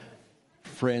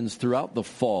Friends, throughout the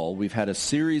fall, we've had a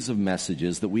series of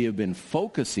messages that we have been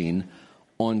focusing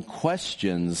on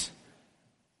questions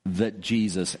that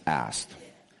Jesus asked.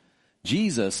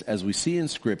 Jesus, as we see in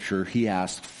Scripture, he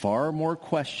asked far more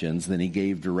questions than he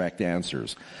gave direct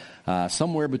answers.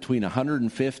 Somewhere between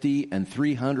 150 and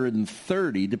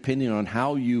 330, depending on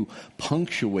how you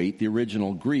punctuate the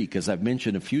original Greek. As I've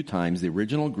mentioned a few times, the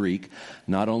original Greek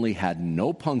not only had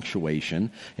no punctuation,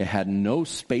 it had no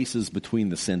spaces between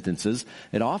the sentences.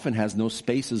 It often has no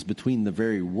spaces between the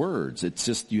very words. It's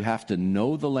just you have to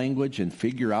know the language and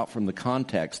figure out from the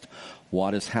context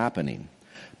what is happening.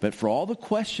 But for all the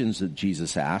questions that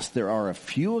Jesus asked, there are a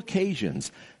few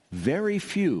occasions, very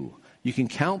few, you can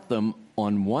count them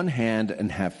on one hand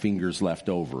and have fingers left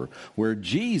over, where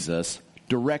Jesus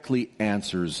directly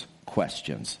answers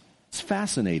questions. It's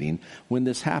fascinating when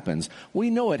this happens.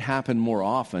 We know it happened more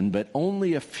often, but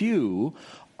only a few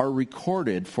are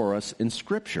recorded for us in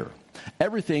Scripture.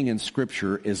 Everything in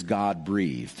Scripture is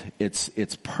God-breathed.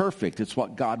 It's perfect. It's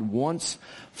what God wants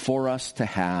for us to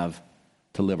have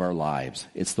to live our lives.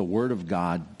 It's the Word of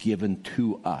God given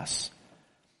to us.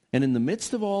 And in the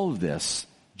midst of all of this,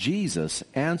 Jesus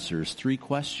answers three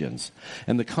questions.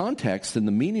 And the context and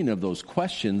the meaning of those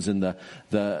questions and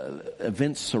the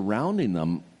events surrounding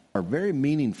them are very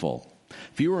meaningful.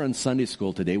 If you were in Sunday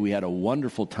school today, we had a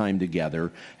wonderful time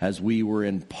together as we were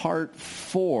in part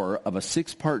 4 of a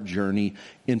 6-part journey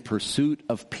in pursuit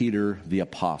of Peter the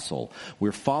Apostle.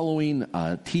 We're following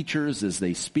teachers as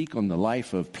they speak on the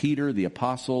life of Peter the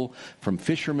Apostle from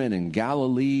fishermen in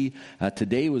Galilee.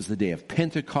 Today was the day of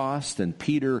Pentecost, and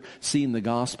Peter seeing the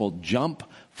gospel jump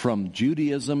from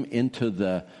Judaism into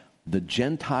the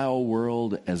Gentile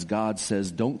world, as God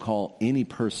says, don't call any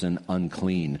person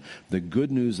unclean. The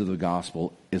good news of the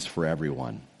gospel is for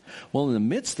everyone. Well, in the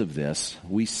midst of this,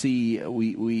 we saw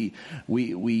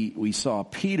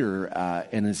Peter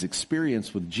and his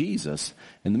experience with Jesus.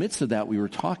 In the midst of that, we were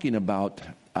talking about,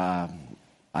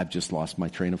 I've just lost my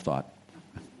train of thought.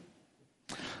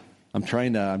 I'm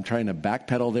trying to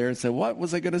backpedal there and say, what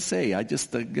was I going to say?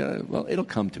 Well, it'll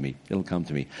come to me. It'll come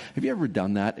to me. Have you ever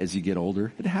done that as you get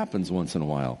older? It happens once in a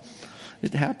while.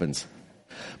 It happens.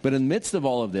 But in the midst of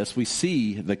all of this, we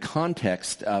see the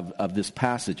context of this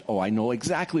passage. Oh, I know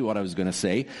exactly what I was going to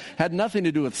say. Had nothing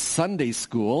to do with Sunday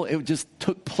school. It just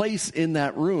took place in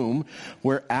that room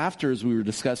where after, as we were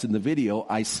discussing the video,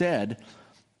 I said,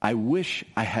 I wish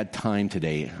I had time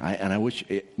today, and I wish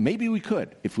maybe we could.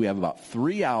 If we have about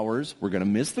 3 hours, we're going to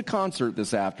miss the concert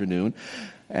this afternoon,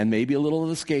 and maybe a little of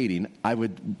the skating. I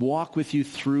would walk with you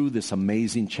through this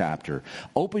amazing chapter.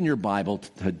 Open your Bible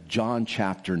to John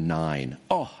chapter 9.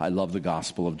 Oh, I love the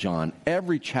Gospel of John.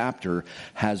 Every chapter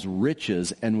has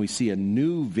riches, and we see a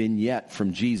new vignette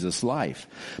from Jesus' life.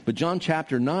 But John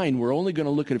chapter 9, we're only going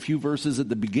to look at a few verses at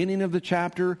the beginning of the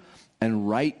chapter and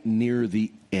right near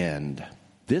the end.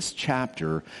 This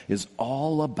chapter is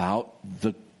all about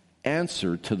the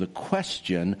answer to the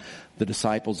question the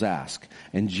disciples ask,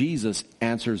 and Jesus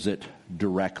answers it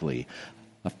directly.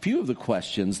 A few of the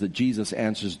questions that Jesus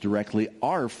answers directly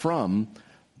are from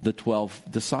the 12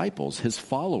 disciples, his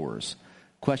followers.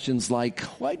 Questions like,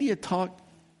 why do you talk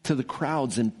to the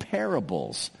crowds in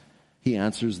parables? He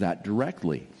answers that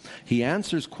directly. He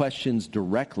answers questions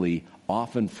directly,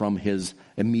 often from his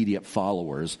immediate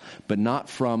followers, but not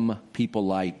from people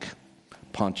like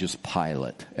Pontius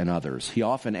Pilate and others. He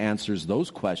often answers those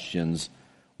questions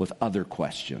with other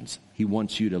questions. He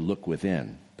wants you to look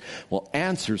within. Well,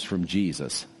 answers from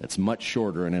Jesus, it's much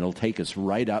shorter, and it'll take us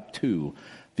right up to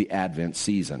the Advent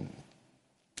season.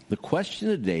 The question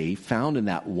today, found in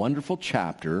that wonderful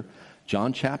chapter,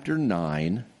 John chapter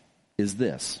 9, is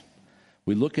this.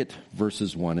 We look at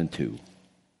verses 1 and 2.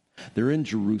 They're in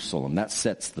Jerusalem. That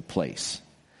sets the place.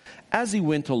 As he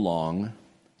went along,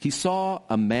 he saw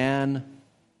a man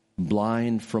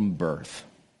blind from birth.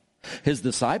 His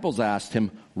disciples asked him,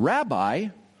 Rabbi,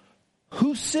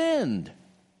 who sinned,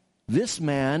 this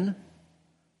man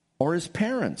or his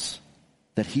parents,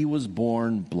 that he was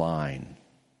born blind?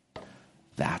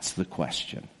 That's the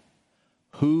question.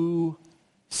 Who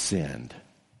sinned?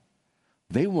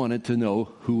 They wanted to know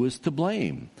who was to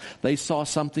blame. They saw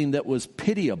something that was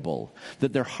pitiable,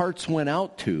 that their hearts went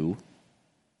out to,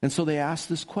 and so they asked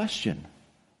this question.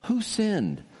 Who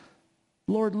sinned?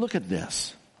 Lord, look at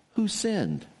this. Who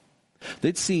sinned?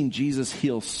 They'd seen Jesus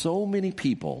heal so many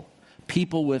people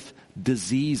with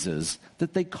diseases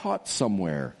that they caught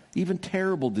somewhere, even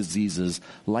terrible diseases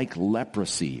like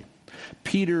leprosy.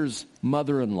 Peter's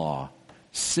mother-in-law,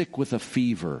 sick with a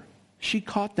fever. She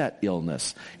caught that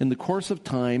illness. In the course of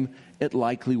time, it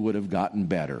likely would have gotten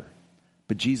better.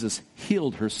 But Jesus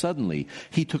healed her suddenly.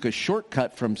 He took a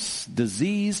shortcut from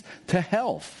disease to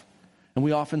health. And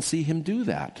we often see him do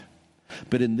that.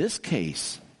 But in this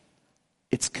case,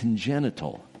 it's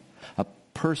congenital. A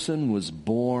person was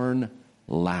born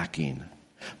lacking.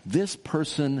 This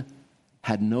person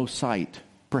had no sight,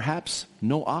 perhaps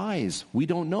no eyes. We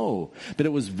don't know. But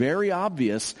it was very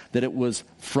obvious that it was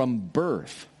from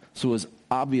birth. So it was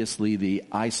obviously the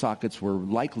eye sockets were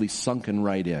likely sunken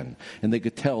right in. And they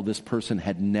could tell this person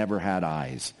had never had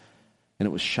eyes. And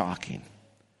it was shocking.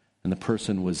 And the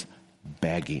person was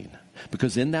begging.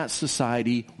 Because in that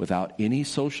society, without any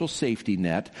social safety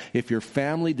net, if your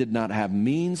family did not have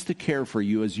means to care for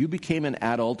you as you became an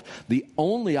adult, the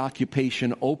only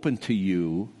occupation open to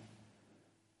you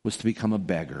was to become a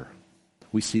beggar.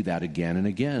 We see that again and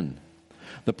again.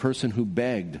 The person who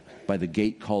begged by the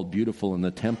gate called Beautiful in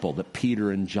the temple that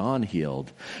Peter and John healed.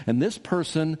 And this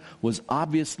person was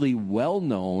obviously well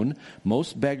known.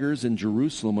 Most beggars in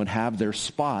Jerusalem would have their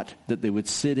spot that they would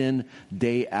sit in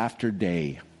day after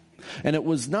day. And it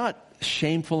was not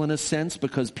shameful in a sense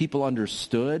because people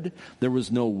understood there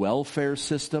was no welfare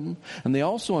system. And they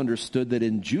also understood that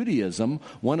in Judaism,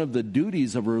 one of the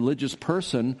duties of a religious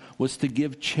person was to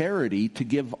give charity, to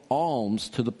give alms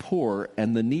to the poor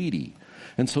and the needy.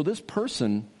 And so this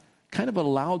person kind of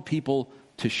allowed people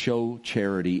to show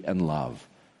charity and love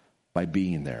by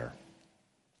being there.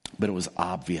 But it was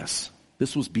obvious.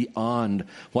 This was beyond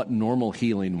what normal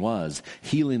healing was.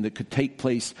 Healing that could take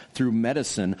place through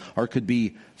medicine or could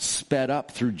be sped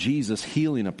up through Jesus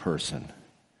healing a person.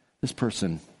 This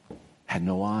person had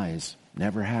no eyes,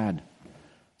 never had.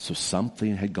 So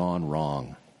something had gone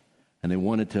wrong. And they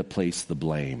wanted to place the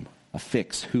blame,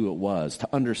 fix who it was, to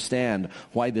understand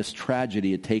why this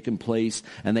tragedy had taken place.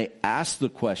 And they asked the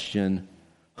question,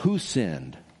 who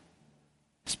sinned?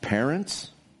 His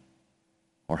parents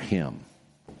or him?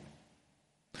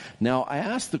 Now, I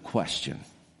asked the question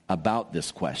about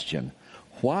this question.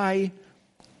 Why,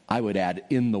 I would add,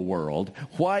 in the world,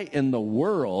 why in the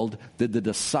world did the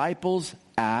disciples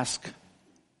ask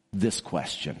this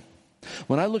question?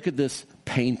 When I look at this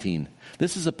painting,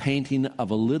 this is a painting of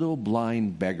a little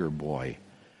blind beggar boy.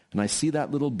 And I see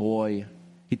that little boy.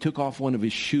 He took off one of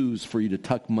his shoes for you to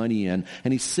tuck money in.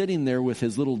 And he's sitting there with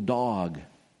his little dog.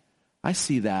 I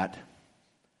see that.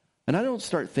 And I don't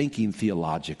start thinking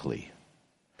theologically.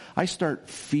 I start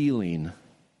feeling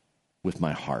with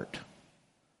my heart.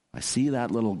 I see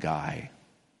that little guy.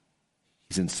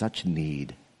 He's in such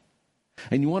need.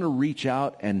 And you want to reach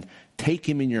out and take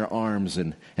him in your arms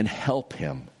and help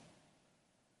him.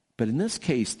 But in this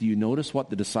case, do you notice what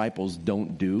the disciples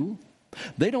don't do?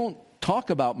 They don't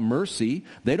talk about mercy.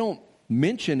 They don't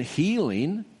mention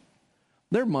healing.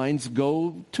 Their minds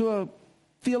go to a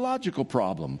theological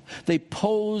problem. They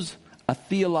pose a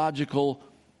theological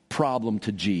problem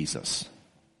to Jesus.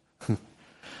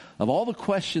 Of all the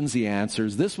questions he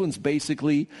answers, this one's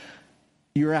basically,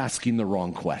 you're asking the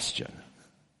wrong question.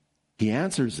 He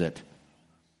answers it,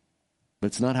 but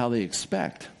it's not how they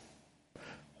expect.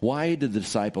 Why did the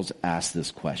disciples ask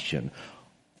this question?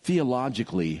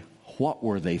 Theologically, what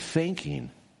were they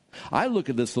thinking? I look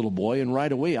at this little boy and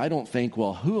right away I don't think,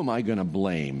 well, who am I going to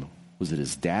blame? Was it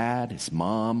his dad, his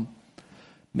mom?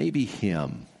 Maybe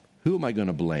him. Who am I going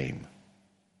to blame?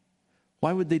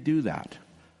 Why would they do that?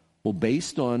 Well,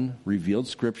 based on revealed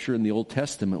scripture in the Old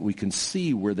Testament, we can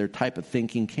see where their type of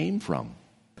thinking came from.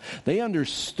 They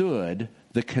understood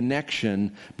the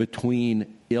connection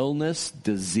between illness,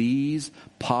 disease,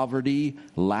 poverty,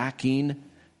 lacking,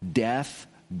 death,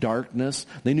 darkness.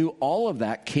 They knew all of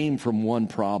that came from one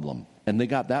problem, and they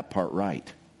got that part right.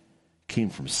 It came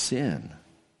from sin.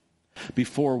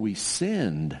 Before we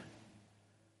sinned,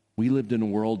 we lived in a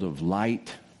world of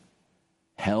light,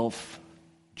 health,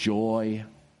 joy,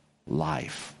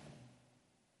 life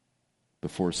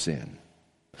before sin.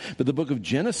 But the book of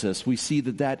Genesis, we see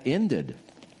that ended.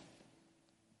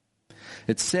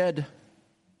 It said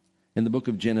in the book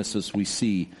of Genesis, we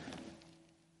see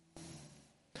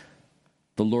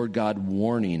the Lord God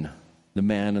warning the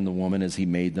man and the woman as he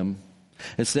made them.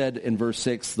 It said in verse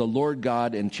 6, the Lord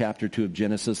God, in chapter 2 of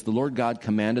Genesis, the Lord God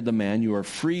commanded the man, you are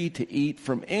free to eat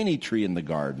from any tree in the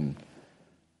garden,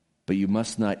 but you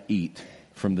must not eat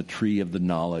from the tree of the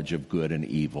knowledge of good and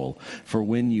evil. For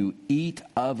when you eat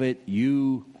of it,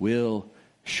 you will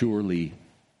surely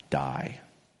die.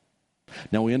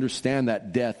 Now we understand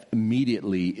that death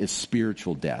immediately is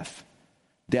spiritual death.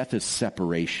 Death is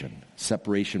separation.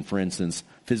 Separation, for instance,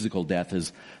 physical death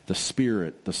is the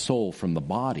spirit, the soul from the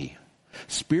body.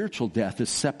 Spiritual death is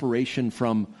separation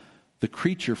from the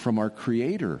creature, from our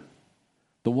Creator,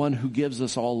 the one who gives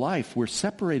us all life. We're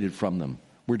separated from them.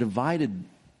 We're divided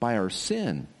by our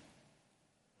sin.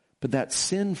 But that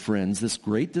sin, friends, this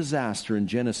great disaster in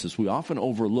Genesis, we often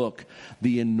overlook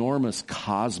the enormous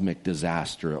cosmic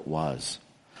disaster it was.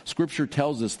 Scripture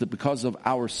tells us that because of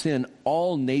our sin,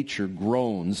 all nature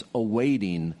groans,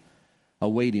 awaiting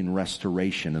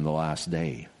restoration in the last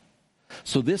day.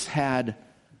 So this had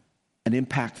an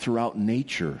impact throughout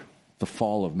nature, the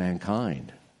fall of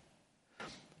mankind.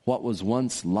 What was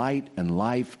once light and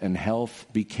life and health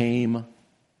became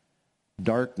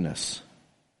darkness,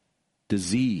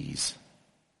 disease,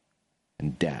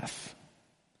 and death.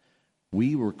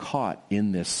 We were caught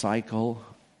in this cycle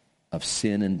of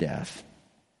sin and death.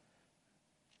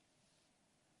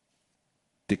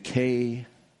 Decay,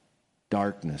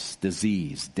 darkness,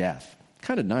 disease, death.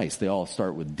 Kind of nice. They all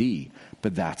start with D,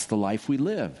 but that's the life we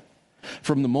live.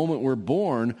 From the moment we're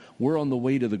born, we're on the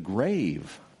way to the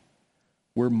grave.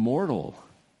 We're mortal.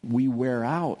 We wear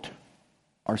out.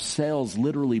 Our cells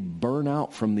literally burn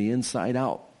out from the inside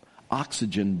out.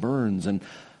 Oxygen burns, and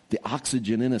the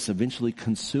oxygen in us eventually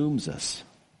consumes us.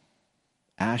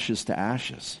 Ashes to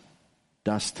ashes,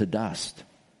 dust to dust.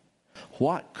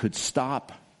 What could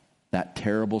stop that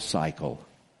terrible cycle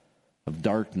of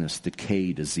darkness,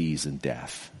 decay, disease, and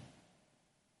death?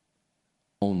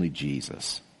 Only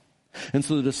Jesus. And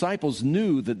so the disciples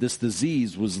knew that this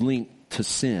disease was linked to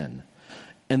sin.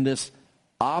 And this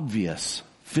obvious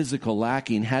physical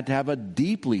lacking had to have a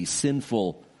deeply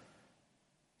sinful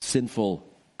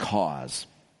cause.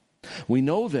 We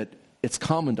know that it's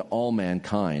common to all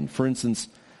mankind. For instance,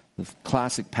 the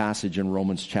classic passage in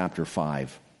Romans chapter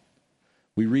 5.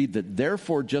 We read that,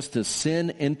 therefore, just as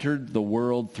sin entered the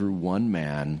world through one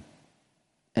man,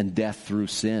 and death through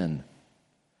sin,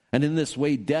 and in this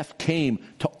way death came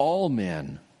to all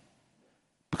men,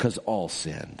 because all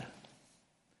sinned.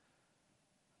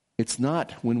 It's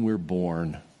not when we're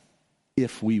born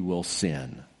if we will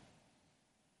sin.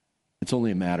 It's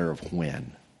only a matter of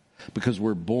when. Because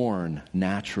we're born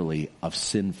naturally of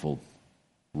sinful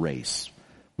race.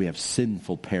 We have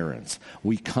sinful parents.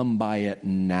 We come by it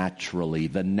naturally.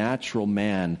 The natural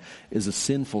man is a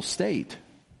sinful state.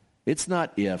 It's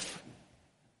not if,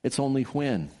 it's only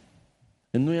when.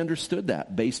 And we understood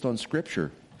that based on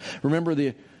Scripture. Remember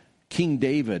the King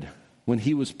David, when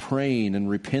he was praying and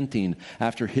repenting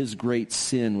after his great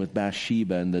sin with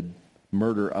Bathsheba and the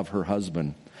murder of her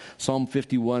husband. Psalm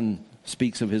 51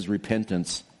 speaks of his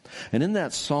repentance. And in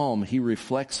that psalm, he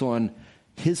reflects on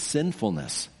his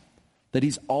sinfulness, that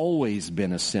he's always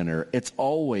been a sinner. It's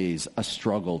always a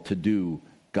struggle to do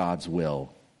God's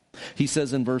will. He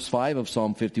says in verse 5 of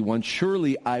Psalm 51,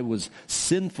 surely I was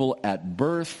sinful at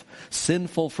birth,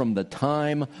 sinful from the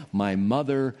time my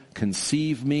mother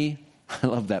conceived me. I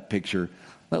love that picture.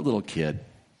 That little kid.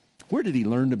 Where did he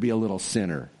learn to be a little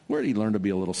sinner? Where did he learn to be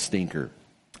a little stinker?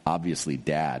 Obviously,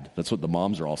 Dad. That's what the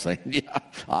moms are all saying. Yeah,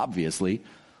 obviously.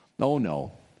 Oh,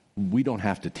 no. We don't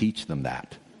have to teach them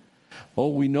that. Oh,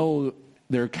 we know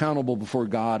they're accountable before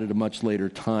God at a much later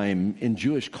time. In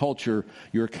Jewish culture,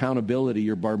 your accountability,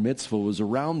 your bar mitzvah, was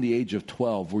around the age of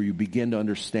 12, where you begin to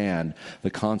understand the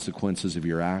consequences of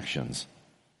your actions.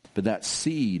 But that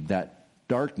seed, that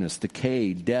darkness,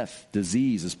 decay, death,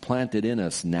 disease is planted in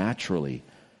us naturally.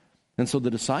 And so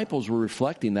the disciples were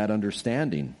reflecting that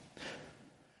understanding.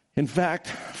 In fact,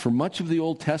 for much of the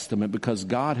Old Testament, because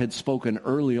God had spoken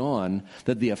early on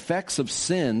that the effects of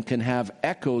sin can have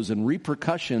echoes and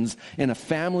repercussions in a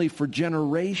family for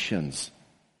generations,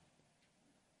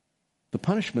 the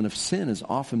punishment of sin is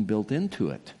often built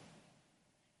into it.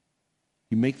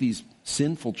 You make these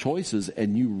sinful choices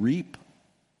and you reap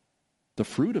the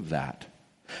fruit of that.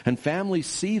 And families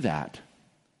see that.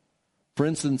 For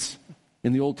instance,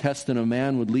 in the Old Testament, a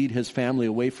man would lead his family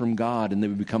away from God and they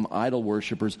would become idol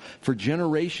worshipers. For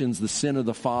generations, the sin of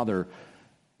the father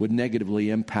would negatively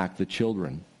impact the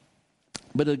children.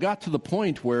 But it got to the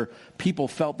point where people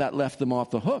felt that left them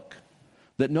off the hook.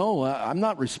 That no, I'm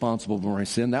not responsible for my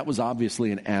sin. That was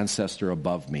obviously an ancestor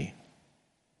above me.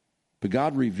 But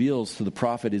God reveals to the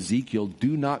prophet Ezekiel,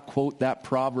 do not quote that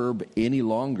proverb any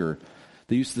longer.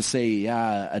 They used to say,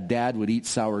 a dad would eat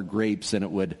sour grapes and it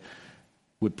would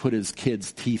put his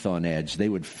kids' teeth on edge. They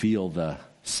would feel the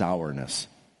sourness.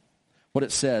 What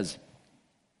it says,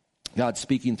 God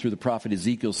speaking through the prophet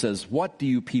Ezekiel says, what do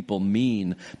you people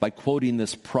mean by quoting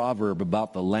this proverb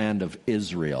about the land of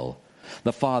Israel?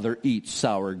 The father eats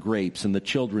sour grapes and the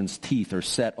children's teeth are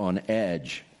set on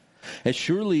edge. As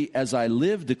surely as I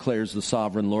live, declares the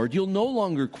sovereign Lord, you'll no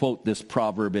longer quote this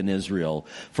proverb in Israel,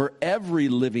 for every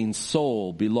living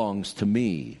soul belongs to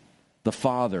me, the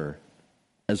Father,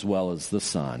 as well as the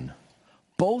Son.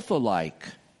 Both alike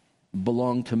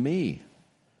belong to me.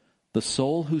 The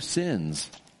soul who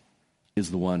sins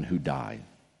is the one who died.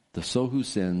 The soul who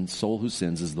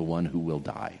sins is the one who will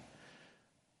die.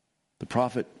 The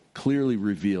prophet clearly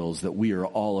reveals that we are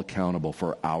all accountable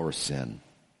for our sin.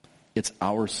 It's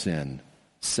our sin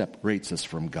separates us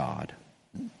from God.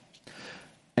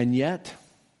 And yet,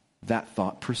 that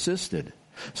thought persisted.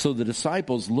 So the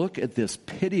disciples look at this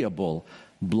pitiable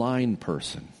blind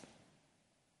person,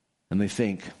 and they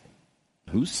think,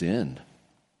 who sinned?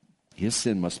 His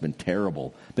sin must have been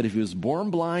terrible. But if he was born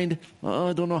blind,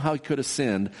 I don't know how he could have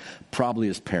sinned. Probably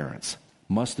his parents.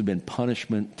 Must have been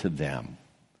punishment to them.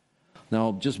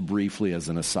 Now, just briefly as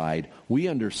an aside, we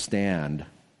understand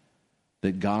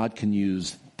that God can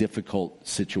use difficult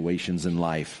situations in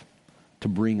life to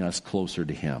bring us closer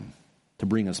to Him, to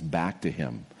bring us back to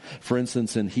Him. For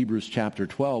instance, in Hebrews chapter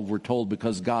 12, we're told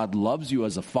because God loves you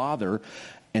as a father,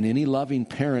 and any loving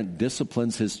parent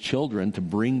disciplines his children to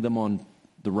bring them on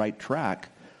the right track,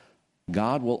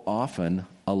 God will often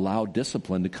allow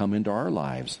discipline to come into our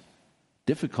lives.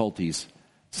 Difficulties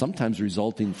sometimes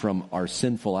resulting from our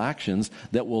sinful actions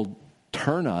that will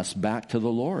turn us back to the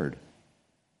Lord.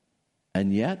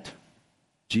 And yet,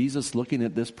 Jesus looking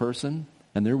at this person,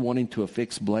 and they're wanting to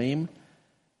affix blame,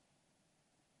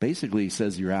 basically he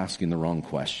says you're asking the wrong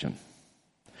question.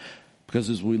 Because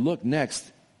as we look next,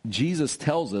 Jesus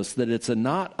tells us that it's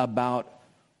not about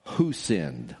who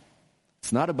sinned.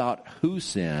 It's not about who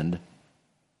sinned,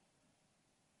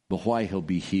 but why he'll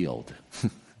be healed.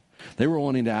 They were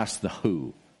wanting to ask the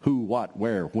who. Who, what,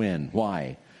 where, when,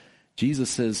 why.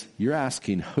 Jesus says, you're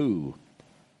asking who.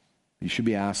 You should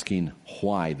be asking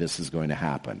why this is going to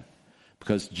happen.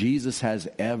 Because Jesus has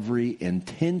every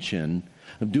intention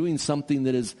of doing something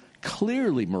that is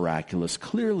clearly miraculous,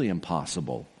 clearly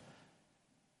impossible.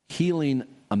 Healing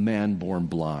a man born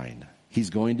blind. He's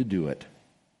going to do it.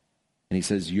 And he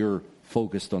says, you're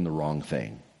focused on the wrong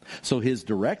thing. So his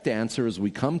direct answer, as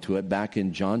we come to it back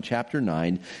in John chapter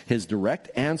 9, his direct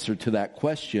answer to that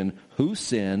question, who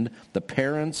sinned, the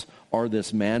parents or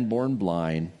this man born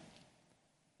blind?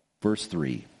 Verse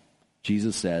 3,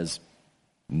 Jesus says,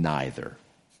 neither.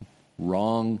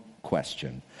 Wrong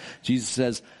question. Jesus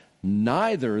says,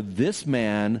 neither this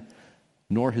man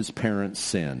nor his parents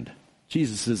sinned.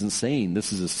 Jesus isn't saying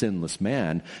this is a sinless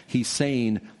man. He's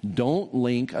saying don't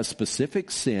link a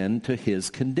specific sin to his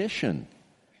condition.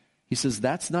 He says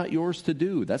that's not yours to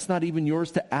do. That's not even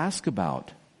yours to ask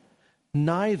about.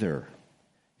 Neither.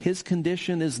 His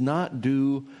condition is not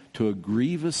due to a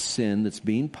grievous sin that's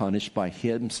being punished by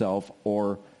himself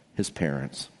or his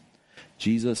parents.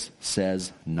 Jesus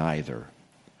says neither.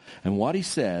 And what he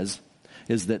says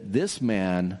is that this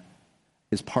man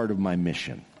is part of my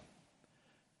mission.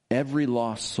 Every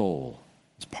lost soul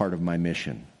is part of my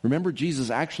mission. Remember, Jesus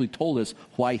actually told us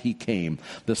why he came.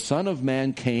 The Son of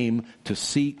Man came to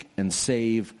seek and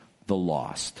save the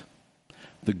lost.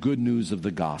 The good news of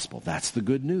the gospel. That's the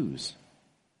good news.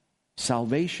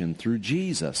 Salvation through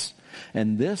Jesus.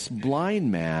 And this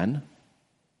blind man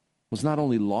was not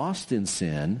only lost in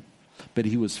sin, but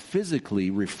he was physically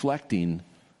reflecting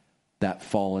that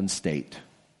fallen state.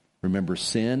 Remember,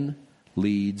 sin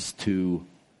leads to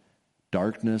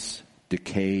darkness,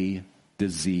 decay,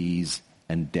 disease,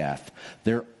 and death.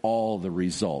 They're all the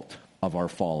result of our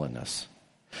fallenness.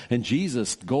 And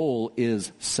Jesus' goal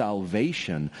is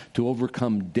salvation, to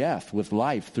overcome death with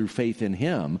life through faith in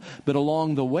him. But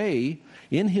along the way,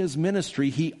 in his ministry,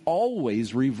 he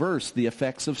always reversed the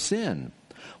effects of sin.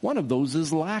 One of those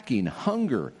is lacking,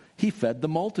 hunger. He fed the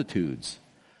multitudes.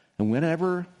 And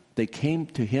whenever they came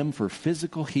to him for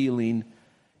physical healing,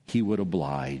 he would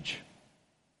oblige.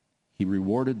 He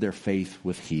rewarded their faith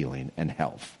with healing and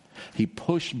health. He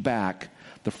pushed back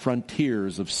the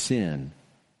frontiers of sin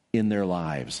in their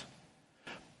lives.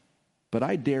 But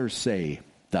I dare say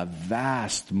the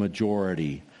vast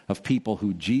majority of people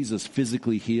who Jesus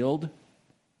physically healed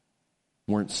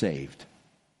weren't saved,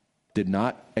 did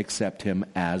not accept him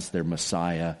as their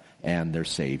Messiah and their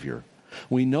Savior.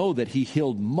 We know that he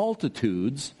healed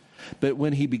multitudes, but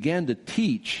when he began to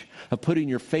teach of putting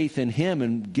your faith in him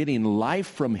and getting life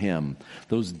from him,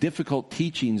 those difficult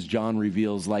teachings John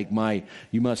reveals, like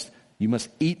you must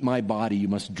eat my body, you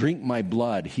must drink my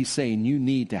blood. He's saying you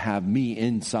need to have me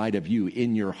inside of you,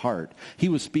 in your heart. He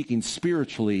was speaking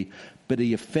spiritually, but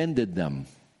he offended them,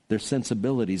 their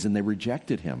sensibilities, and they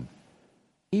rejected him.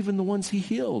 Even the ones he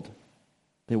healed,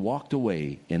 they walked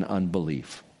away in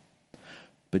unbelief.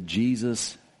 But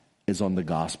Jesus is on the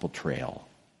gospel trail.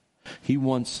 He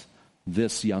wants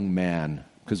this young man,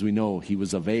 because we know he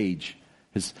was of age.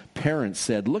 His parents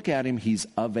said, look at him, he's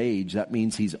of age. That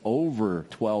means he's over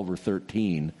 12 or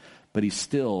 13, but he's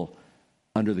still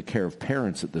under the care of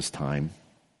parents at this time.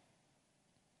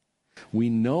 We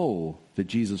know that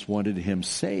Jesus wanted him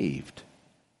saved,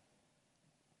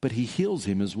 but he heals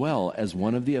him as well as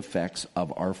one of the effects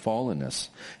of our fallenness.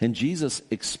 And Jesus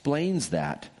explains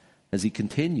that as he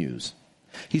continues.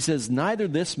 He says, "Neither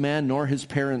this man nor his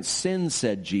parents sinned,"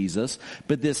 said Jesus,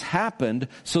 "but this happened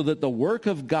so that the work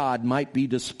of God might be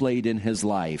displayed in his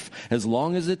life. As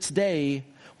long as it's day,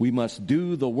 we must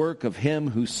do the work of him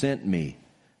who sent me.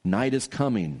 Night is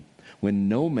coming when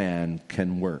no man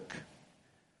can work.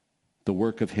 The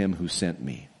work of him who sent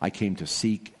me. I came to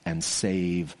seek and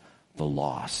save the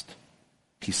lost."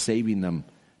 He's saving them,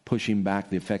 pushing back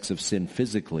the effects of sin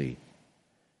physically.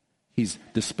 He's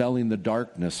dispelling the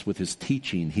darkness with his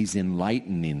teaching. He's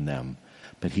enlightening them.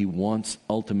 But he wants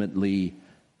ultimately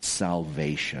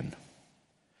salvation.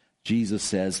 Jesus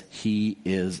says he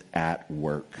is at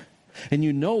work. And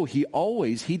you know, he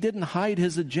didn't hide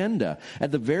his agenda.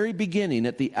 At the very beginning,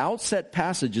 at the outset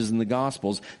passages in the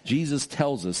Gospels, Jesus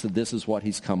tells us that this is what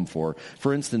he's come for.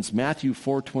 For instance, Matthew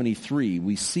 4:23,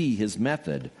 we see his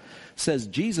method. It says,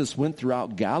 Jesus went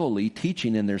throughout Galilee,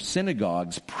 teaching in their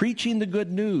synagogues, preaching the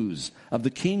good news of the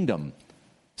kingdom,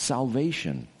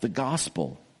 salvation, the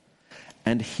gospel,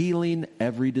 and healing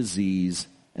every disease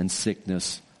and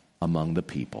sickness among the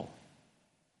people.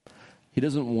 He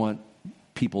doesn't want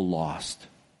people lost.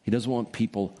 He doesn't want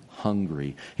people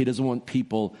hungry. He doesn't want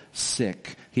people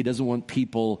sick. He doesn't want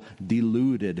people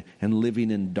deluded and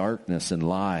living in darkness and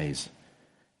lies.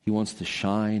 He wants to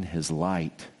shine his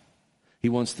light. He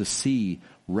wants to see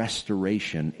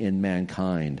restoration in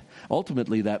mankind.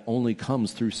 Ultimately, that only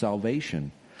comes through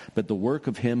salvation. But the work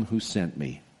of him who sent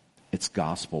me, it's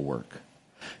gospel work.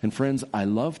 And friends, I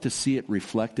love to see it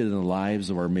reflected in the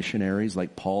lives of our missionaries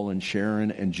like Paul and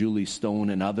Sharon and Julie Stone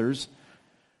and others.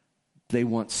 They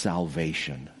want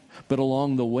salvation. But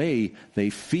along the way, they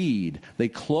feed, they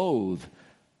clothe,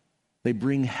 they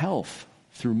bring health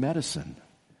through medicine.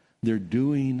 They're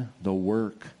doing the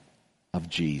work of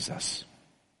Jesus.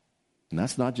 And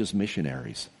that's not just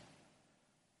missionaries.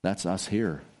 That's us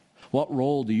here. What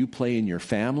role do you play in your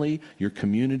family, your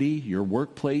community, your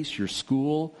workplace, your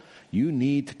school? You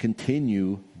need to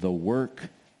continue the work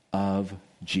of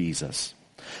Jesus.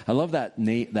 I love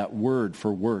that word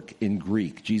for work in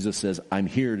Greek. Jesus says, "I'm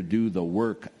here to do the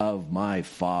work of my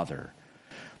Father."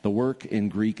 The work in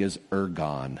Greek is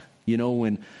ergon. You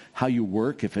know how you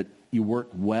work, you work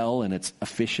well and it's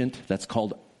efficient, that's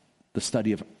called the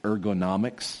study of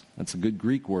ergonomics. That's a good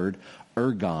Greek word.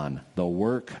 Ergon, the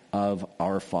work of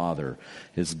our Father,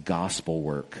 is gospel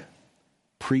work.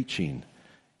 Preaching,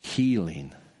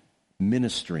 healing,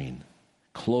 ministering,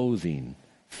 clothing,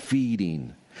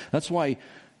 feeding. That's why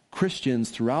Christians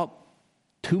throughout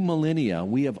 2 millennia,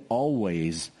 we have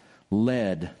always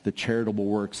led the charitable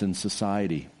works in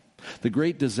society. The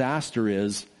great disaster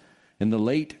is, in the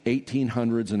late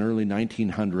 1800s and early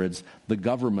 1900s, the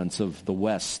governments of the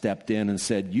West stepped in and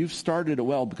said, "You've started it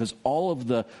well," because all of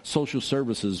the social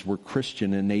services were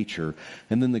Christian in nature.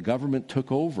 And then the government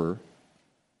took over,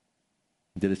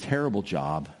 did a terrible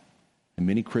job, and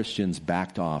many Christians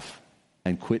backed off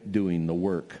and quit doing the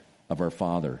work of our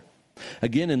Father.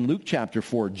 Again, in Luke chapter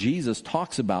 4, Jesus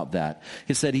talks about that.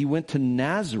 He said he went to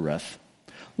Nazareth.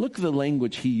 Look at the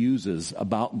language he uses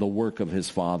about the work of his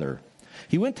Father.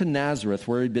 He went to Nazareth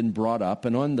where he'd been brought up,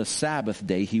 and on the Sabbath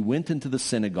day he went into the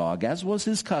synagogue, as was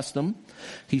his custom.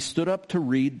 He stood up to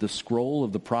read. The scroll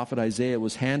of the prophet Isaiah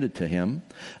was handed to him.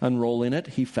 Unrolling it,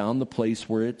 he found the place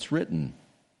where it's written,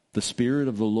 "The Spirit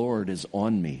of the Lord is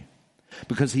on me,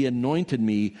 because he anointed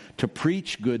me to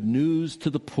preach good news to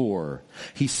the poor.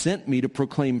 He sent me to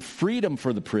proclaim freedom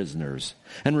for the prisoners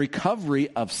and recovery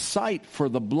of sight for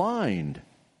the blind,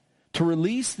 to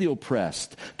release the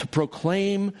oppressed, to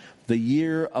proclaim the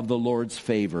year of the Lord's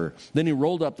favor." Then he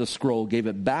rolled up the scroll, gave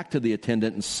it back to the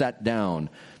attendant, and sat down.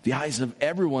 The eyes of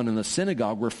everyone in the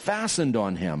synagogue were fastened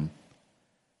on him.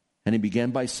 And he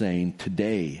began by saying,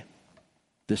 "Today,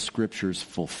 this scripture is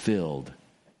fulfilled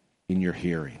in your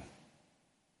hearing."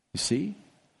 You see?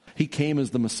 He came as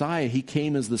the Messiah. He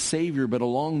came as the Savior. But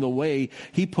along the way,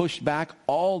 he pushed back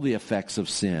all the effects of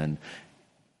sin.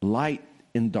 Light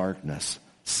in darkness,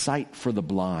 sight for the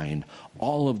blind.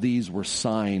 All of these were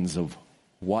signs of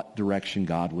what direction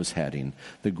God was heading.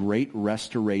 The great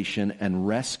restoration and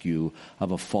rescue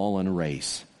of a fallen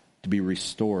race to be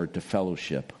restored to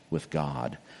fellowship with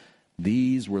God.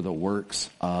 These were the works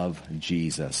of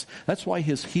Jesus. That's why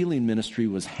his healing ministry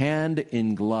was hand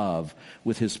in glove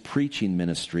with his preaching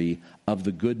ministry of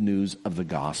the good news of the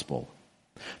gospel.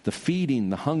 The feeding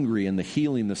the hungry and the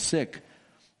healing the sick,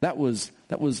 that was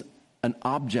an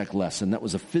object lesson. That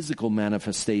was a physical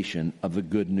manifestation of the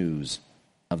good news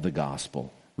of the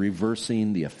gospel,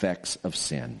 reversing the effects of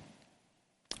sin.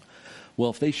 Well,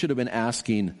 if they should have been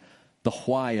asking the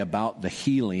why about the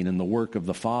healing and the work of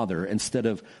the Father instead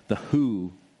of the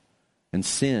who and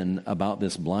sin about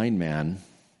this blind man,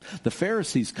 the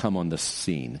Pharisees come on the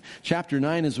scene. Chapter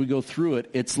 9, as we go through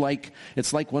it, it's like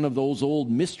one of those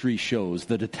old mystery shows.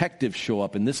 The detectives show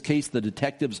up. In this case, the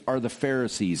detectives are the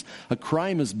Pharisees. A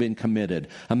crime has been committed.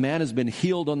 A man has been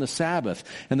healed on the Sabbath.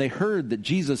 And they heard that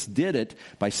Jesus did it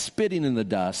by spitting in the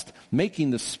dust,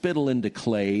 making the spittle into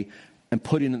clay, and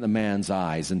putting it in the man's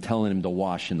eyes and telling him to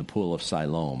wash in the pool of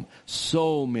Siloam.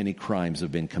 So many crimes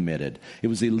have been committed. It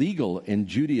was illegal in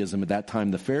Judaism at that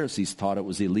time. The Pharisees taught it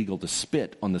was illegal to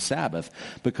spit on the Sabbath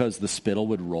because the spittle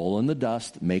would roll in the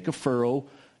dust, make a furrow.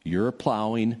 You're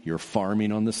plowing, you're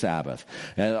farming on the Sabbath.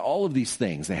 And all of these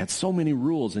things, they had so many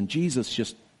rules, and Jesus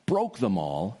just broke them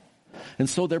all. And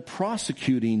so they're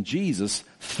prosecuting Jesus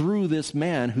through this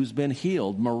man who's been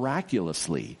healed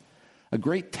miraculously. A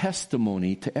great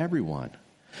testimony to everyone.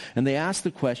 And they ask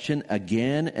the question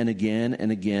again and again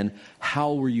and again,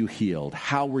 how were you healed?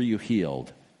 How were you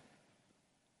healed?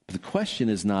 But the question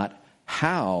is not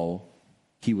how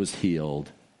he was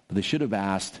healed, but they should have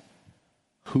asked,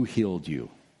 who healed you?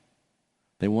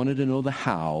 They wanted to know the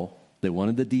how. They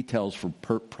wanted the details for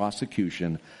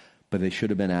prosecution, but they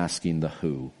should have been asking the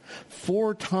who.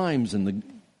 4 times in the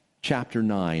chapter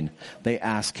 9, they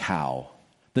ask how.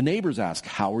 The neighbors ask,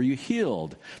 how are you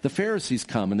healed? The Pharisees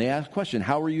come and they ask a question,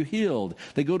 how are you healed?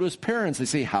 They go to his parents. They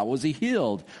say, how was he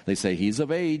healed? They say, he's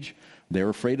of age. They were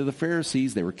afraid of the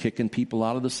Pharisees. They were kicking people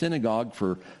out of the synagogue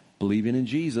for believing in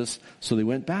Jesus. So they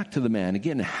went back to the man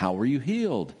again, how are you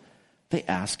healed? They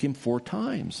ask him 4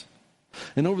 times.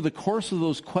 And over the course of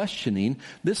those questioning,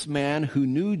 this man who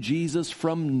knew Jesus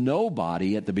from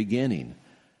nobody at the beginning,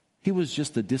 he was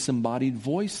just a disembodied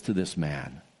voice to this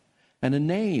man and a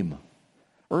name.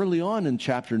 Early on in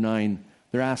chapter 9,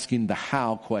 they're asking the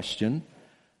how question.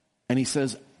 And he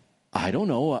says, I don't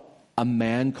know, a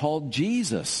man called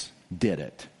Jesus did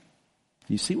it.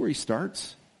 You see where he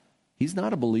starts? He's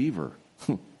not a believer,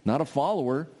 not a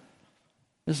follower.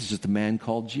 This is just a man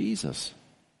called Jesus.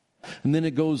 And then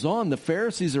it goes on. The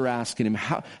Pharisees are asking him,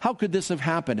 how could this have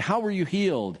happened? How were you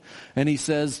healed? And he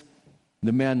says,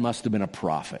 the man must have been a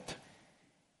prophet.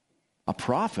 A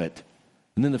prophet?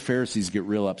 And then the Pharisees get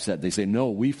real upset. They say, no,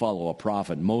 we follow a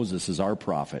prophet. Moses is our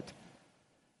prophet.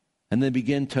 And they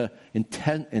begin to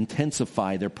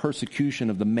intensify their persecution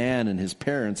of the man and his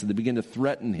parents, and they begin to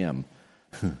threaten him.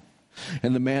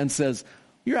 And the man says,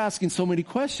 you're asking so many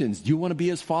questions. Do you want to be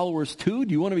his followers too?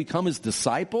 Do you want to become his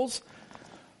disciples?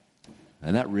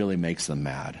 And that really makes them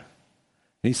mad.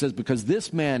 And he says, because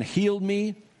this man healed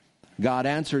me, God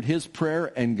answered his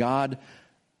prayer, and God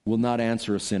will not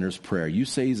answer a sinner's prayer. You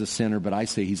say he's a sinner, but I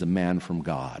say he's a man from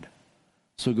God.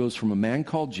 So it goes from a man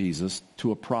called Jesus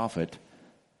to a prophet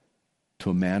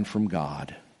to a man from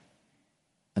God.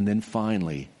 And then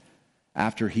finally,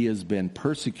 after he has been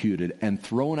persecuted and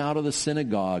thrown out of the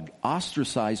synagogue,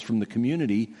 ostracized from the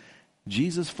community,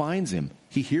 Jesus finds him.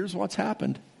 He hears what's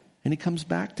happened, and he comes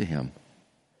back to him.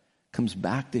 Comes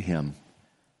back to him,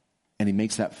 and he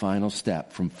makes that final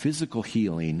step from physical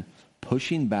healing,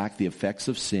 pushing back the effects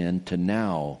of sin, to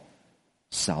now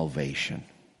salvation.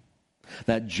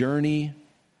 That journey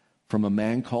from a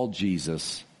man called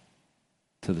Jesus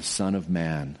to the Son of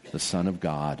Man, the Son of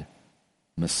God,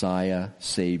 Messiah,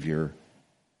 Savior,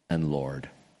 and Lord.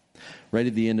 Right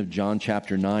at the end of John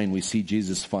chapter 9, we see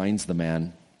Jesus finds the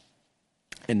man,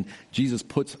 and Jesus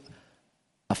puts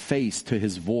a face to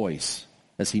his voice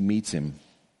as he meets him.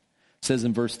 It says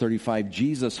in verse 35,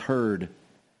 Jesus heard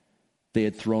they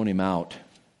had thrown him out.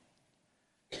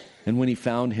 And when he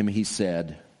found him, he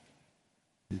said,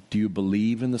 do you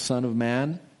believe in the Son of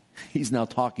Man? He's now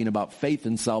talking about faith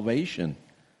and salvation.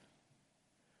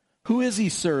 Who is he,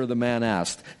 sir? The man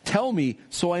asked. Tell me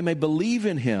so I may believe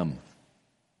in him.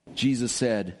 Jesus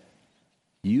said,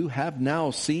 you have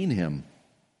now seen him.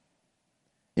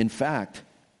 In fact,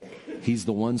 he's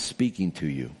the one speaking to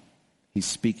you. He's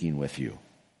speaking with you.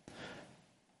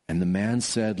 And the man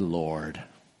said, Lord.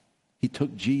 He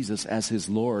took Jesus as his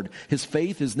Lord. His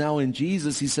faith is now in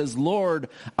Jesus. He says, Lord,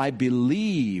 I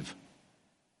believe.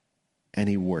 And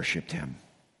he worshiped him.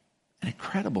 An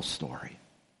incredible story.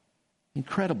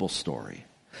 Incredible story.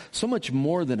 So much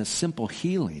more than a simple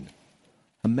healing.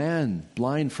 A man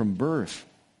blind from birth.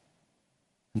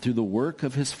 And through the work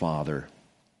of his Father,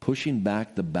 pushing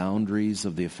back the boundaries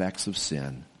of the effects of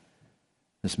sin,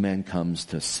 this man comes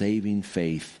to saving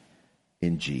faith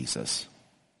in Jesus.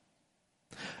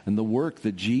 And the work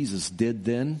that Jesus did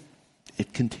then,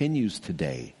 it continues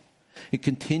today. It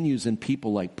continues in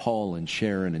people like Paul and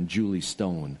Sharon and Julie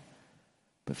Stone.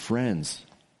 But friends,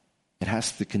 It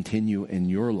has to continue in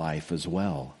your life as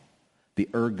well. The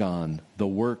ergon, the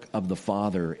work of the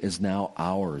Father, is now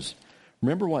ours.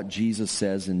 Remember what Jesus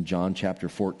says in John chapter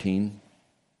 14?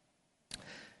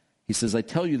 He says, I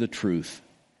tell you the truth.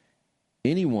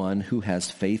 Anyone who has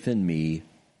faith in me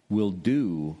will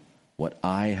do what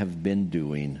I have been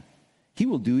doing. He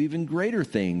will do even greater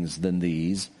things than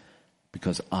these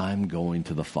because I'm going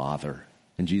to the Father.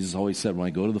 And Jesus always said, when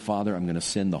I go to the Father, I'm going to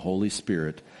send the Holy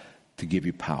Spirit to give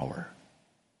you power.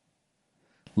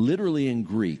 Literally in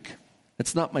Greek,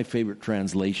 it's not my favorite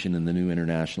translation in the New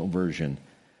International Version,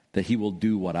 that he will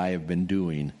do what I have been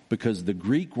doing, because the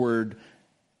Greek word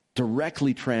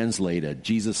directly translated,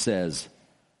 Jesus says,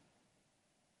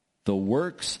 the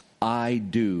works I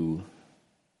do,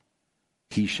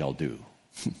 he shall do.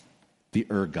 The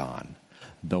ergon,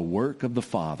 the work of the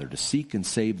Father to seek and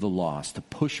save the lost, to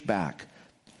push back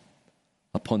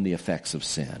upon the effects of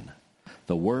sin.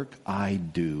 The work I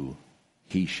do,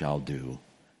 he shall do,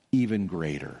 even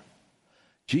greater.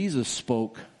 Jesus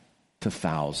spoke to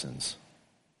thousands.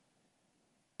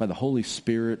 By the Holy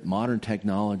Spirit, modern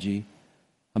technology,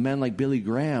 a man like Billy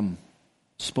Graham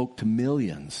spoke to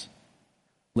millions,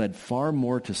 led far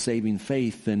more to saving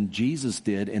faith than Jesus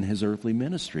did in his earthly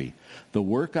ministry. The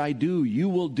work I do, you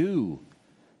will do.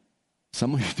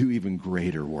 Some of you do even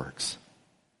greater works.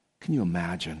 Can you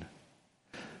imagine?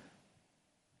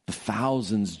 The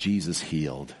thousands Jesus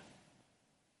healed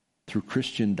through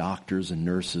Christian doctors and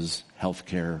nurses,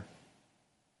 healthcare,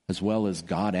 as well as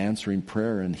God answering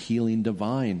prayer and healing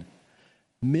divine.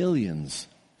 Millions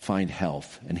find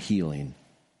health and healing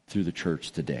through the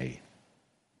church today.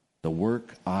 The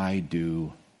work I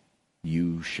do,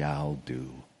 you shall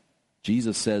do.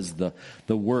 Jesus says the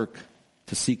work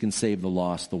to seek and save the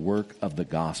lost, the work of the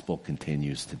gospel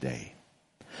continues today.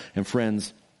 And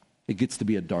friends, it gets to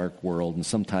be a dark world, and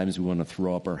sometimes we want to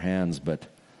throw up our hands, but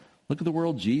look at the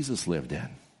world Jesus lived in.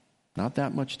 Not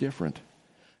that much different.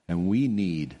 And we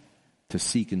need to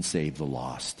seek and save the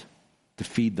lost, to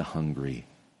feed the hungry,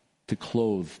 to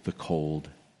clothe the cold,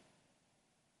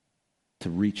 to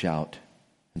reach out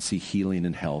and see healing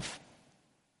and health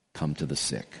come to the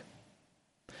sick.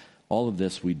 All of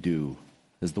this we do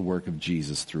as the work of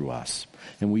Jesus through us.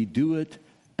 And we do it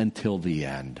until the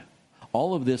end.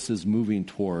 All of this is moving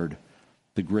toward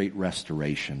the great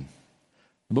restoration.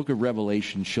 The book of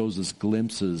Revelation shows us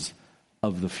glimpses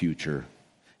of the future.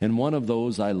 And one of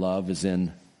those I love is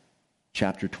in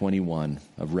chapter 21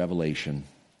 of Revelation.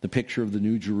 The picture of the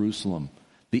New Jerusalem,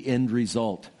 the end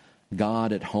result,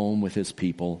 God at home with his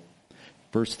people.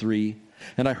 Verse 3,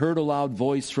 and I heard a loud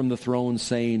voice from the throne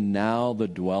saying, now the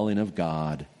dwelling of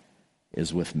God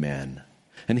is with men,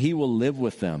 and he will live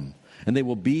with them, and they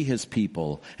will be his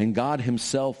people, and God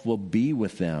himself will be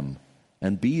with them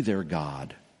and be their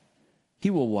God. He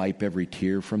will wipe every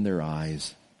tear from their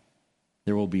eyes.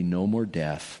 There will be no more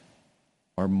death,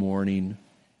 or mourning,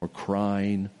 or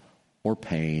crying, or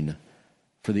pain,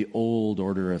 for the old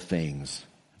order of things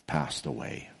have passed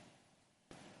away.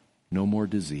 No more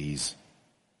disease,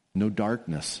 no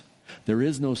darkness. There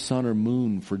is no sun or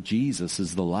moon, for Jesus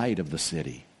is the light of the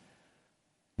city.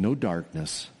 No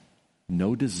darkness,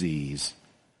 no disease,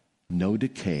 no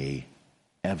decay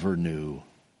ever knew,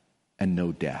 and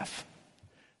no death.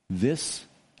 This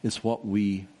is what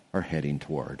we are heading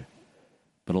toward.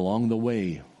 But along the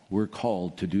way, we're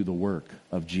called to do the work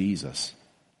of Jesus.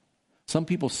 Some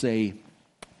people say,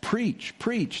 preach.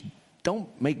 Don't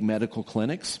make medical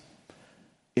clinics.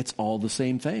 It's all the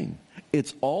same thing.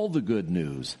 It's all the good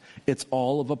news. It's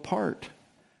all of a part.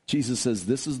 Jesus says,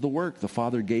 this is the work the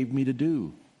Father gave me to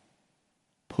do.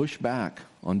 Push back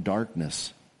on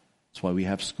darkness. That's why we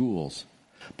have schools.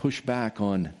 Push back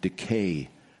on decay.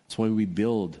 That's why we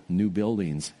build new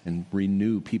buildings and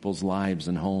renew people's lives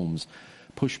and homes.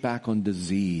 Push back on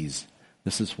disease.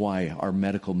 This is why our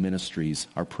medical ministries,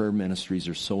 our prayer ministries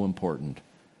are so important.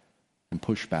 And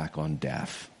push back on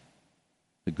death.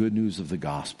 The good news of the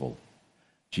gospel.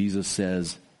 Jesus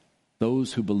says,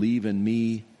 those who believe in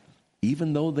me,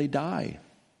 even though they die,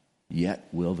 yet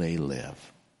will they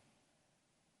live.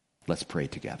 Let's pray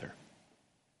together.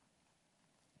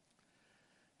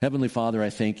 Heavenly Father, I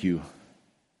thank you,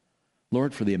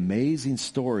 Lord, for the amazing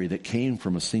story that came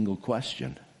from a single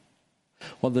question.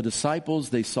 While the disciples,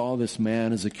 they saw this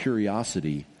man as a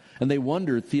curiosity, and they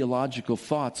wondered theological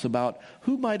thoughts about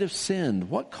who might have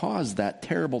sinned, what caused that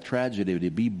terrible tragedy to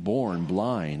be born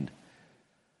blind,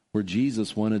 where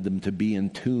Jesus wanted them to be in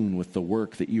tune with the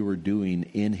work that you were doing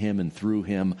in him and through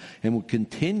him, and would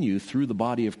continue through the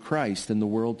body of Christ in the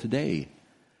world today.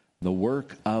 The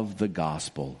work of the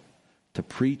gospel, to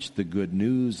preach the good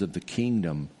news of the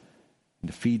kingdom, and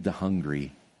to feed the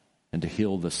hungry, and to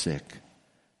heal the sick,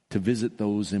 to visit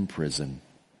those in prison,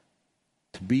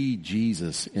 to be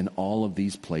Jesus in all of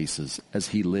these places as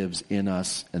he lives in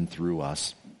us and through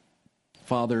us.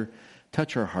 Father,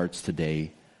 touch our hearts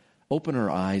today. Open our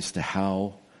eyes to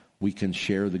how we can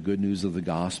share the good news of the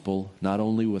gospel, not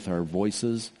only with our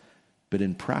voices, but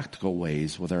in practical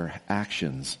ways with our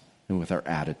actions and with our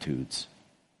attitudes.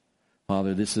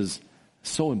 Father, this is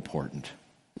so important.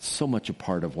 It's so much a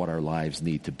part of what our lives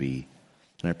need to be.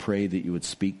 And I pray that you would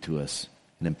speak to us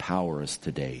and empower us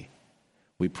today.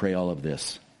 We pray all of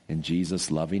this in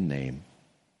Jesus' loving name.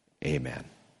 Amen.